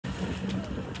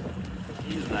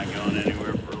not going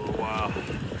anywhere for a little while.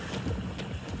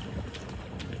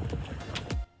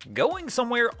 Going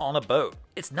somewhere on a boat.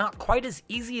 It's not quite as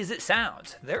easy as it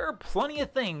sounds. There are plenty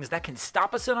of things that can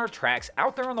stop us in our tracks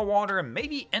out there on the water and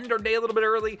maybe end our day a little bit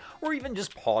early or even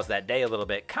just pause that day a little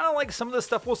bit, kind of like some of the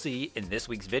stuff we'll see in this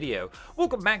week's video.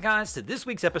 Welcome back, guys, to this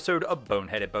week's episode of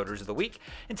Boneheaded Boaters of the Week,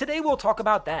 and today we'll talk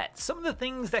about that, some of the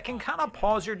things that can kind of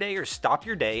pause your day or stop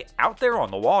your day out there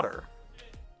on the water.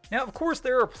 Now, of course,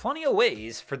 there are plenty of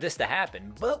ways for this to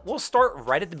happen, but we'll start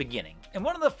right at the beginning. And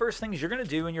one of the first things you're going to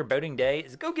do in your boating day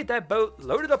is go get that boat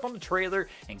loaded up on the trailer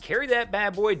and carry that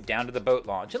bad boy down to the boat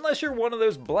launch, unless you're one of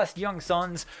those blessed young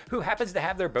sons who happens to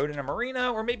have their boat in a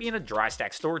marina or maybe in a dry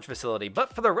stack storage facility.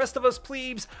 But for the rest of us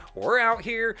plebes, we're out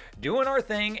here doing our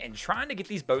thing and trying to get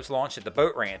these boats launched at the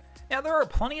boat ramp. Now, there are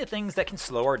plenty of things that can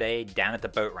slow our day down at the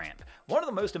boat ramp. One of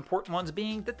the most important ones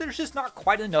being that there's just not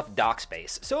quite enough dock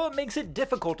space, so it makes it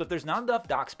difficult if there's not enough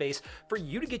dock space for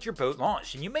you to get your boat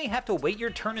launched, and you may have to wait your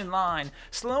turn in line,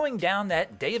 slowing down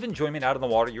that day of enjoyment out on the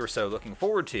water you're so looking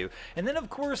forward to. And then, of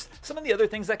course, some of the other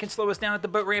things that can slow us down at the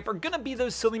boat ramp are going to be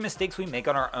those silly mistakes we make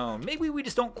on our own. Maybe we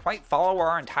just don't quite follow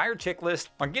our entire checklist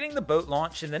on getting the boat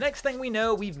launched, and the next thing we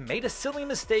know, we've made a silly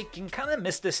mistake and kind of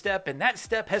missed a step, and that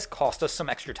step has cost us some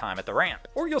extra time at the ramp.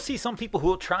 Or you'll see some people who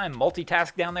will try and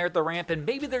multitask down there at the ramp, and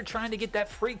maybe they're trying to get that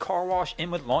free car wash in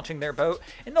with launching their boat,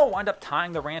 and they'll wind up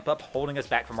tying the ramp up, holding us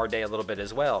back from our day a little bit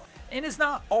as well. And it's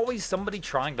not always somebody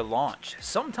trying to launch.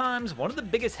 Sometimes one of the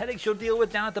biggest headaches you'll deal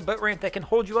with down at the boat ramp that can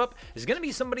hold you up is going to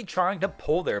be somebody trying to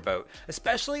pull their boat.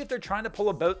 Especially if they're trying to pull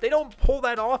a boat they don't pull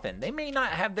that often. They may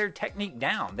not have their technique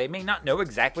down. They may not know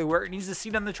exactly where it needs to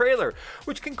seat on the trailer,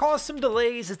 which can cause some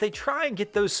delays as they try and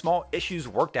get those small issues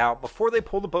worked out before they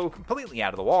pull the boat completely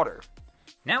out of the water.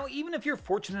 Now, even if you're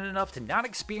fortunate enough to not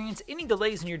experience any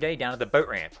delays in your day down at the boat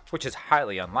ramp, which is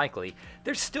highly unlikely,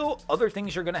 there's still other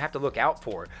things you're going to have to look out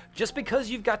for. Just because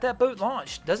you've got that boat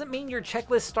launched doesn't mean your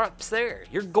checklist stops there.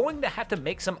 You're going to have to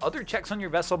make some other checks on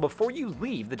your vessel before you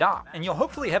leave the dock. And you'll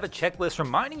hopefully have a checklist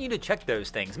reminding you to check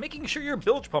those things, making sure your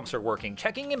bilge pumps are working,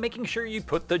 checking and making sure you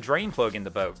put the drain plug in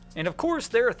the boat. And of course,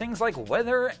 there are things like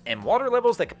weather and water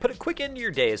levels that could put a quick end to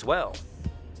your day as well.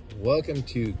 Welcome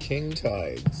to King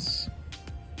Tides.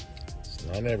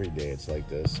 Not every day it's like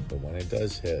this, but when it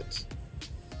does hit,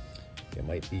 you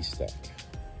might be stuck.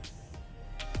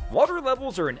 Water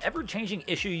levels are an ever-changing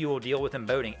issue you will deal with in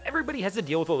boating. Everybody has to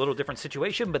deal with a little different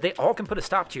situation, but they all can put a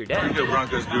stop to your day. There you go,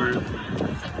 Broncos guru.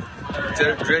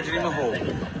 Dredging him a hole.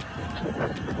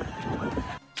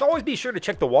 So always be sure to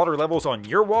check the water levels on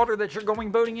your water that you're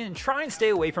going boating in and try and stay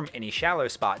away from any shallow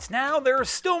spots. Now, there are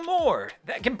still more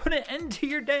that can put an end to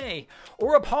your day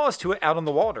or a pause to it out on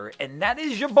the water, and that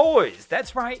is your boys.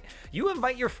 That's right. You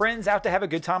invite your friends out to have a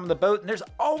good time on the boat, and there's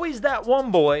always that one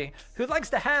boy who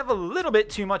likes to have a little bit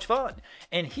too much fun.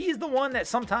 And he's the one that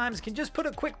sometimes can just put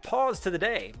a quick pause to the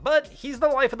day. But he's the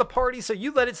life of the party, so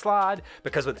you let it slide,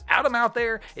 because without him out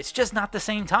there, it's just not the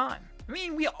same time. I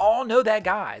mean, we all know that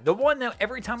guy. The one that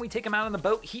every time we take him out on the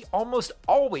boat, he almost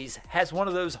always has one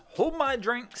of those hold my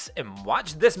drinks and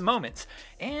watch this moments.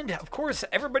 And of course,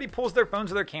 everybody pulls their phones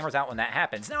or their cameras out when that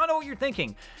happens. Now, I know what you're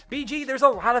thinking. BG, there's a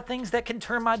lot of things that can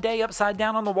turn my day upside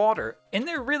down on the water. And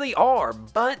there really are,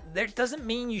 but that doesn't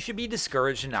mean you should be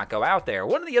discouraged and not go out there.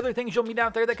 One of the other things you'll meet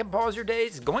out there that can pause your day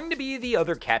is going to be the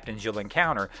other captains you'll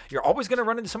encounter. You're always going to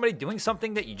run into somebody doing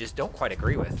something that you just don't quite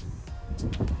agree with.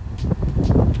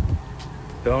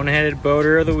 Boneheaded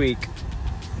Boater of the Week.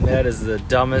 That is the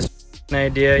dumbest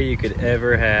idea you could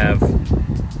ever have.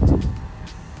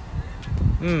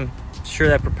 Sure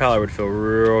that propeller would feel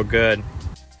real good.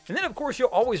 And then, of course, you'll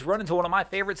always run into one of my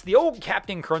favorites, the old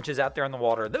Captain Crunches out there on the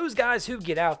water. Those guys who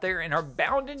get out there and are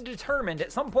bound and determined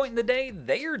at some point in the day,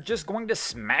 they are just going to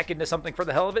smack into something for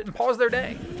the hell of it and pause their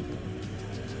day.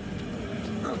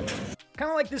 Kind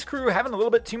of like this crew having a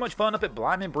little bit too much fun up at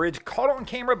Blyman Bridge, caught on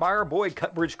camera by our boy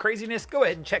Cutbridge Craziness. Go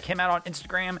ahead and check him out on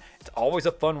Instagram. It's always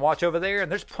a fun watch over there,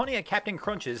 and there's plenty of Captain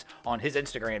Crunches on his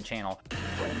Instagram channel.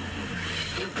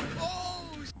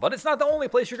 But it's not the only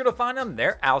place you're going to find them.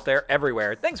 They're out there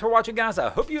everywhere. Thanks for watching, guys. I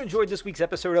hope you enjoyed this week's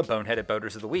episode of Boneheaded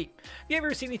Boaters of the Week. If you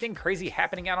ever see anything crazy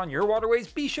happening out on your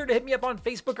waterways, be sure to hit me up on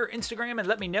Facebook or Instagram and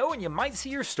let me know, and you might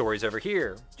see your stories over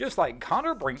here. Just like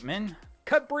Connor Brinkman,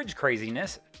 Cutbridge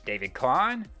Craziness, David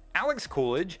Klein, Alex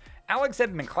Coolidge, Alex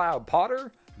Edmund Cloud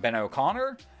Potter, Ben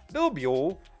O'Connor, Bill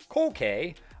Buell, Cole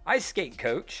K, Ice Skate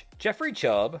Coach, Jeffrey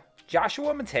Chubb,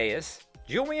 Joshua Mateus,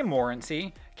 Julian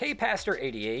Morency,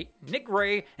 KPastor88, Nick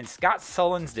Ray, and Scott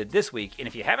Sullins did this week. And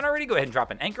if you haven't already, go ahead and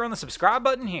drop an anchor on the subscribe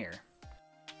button here.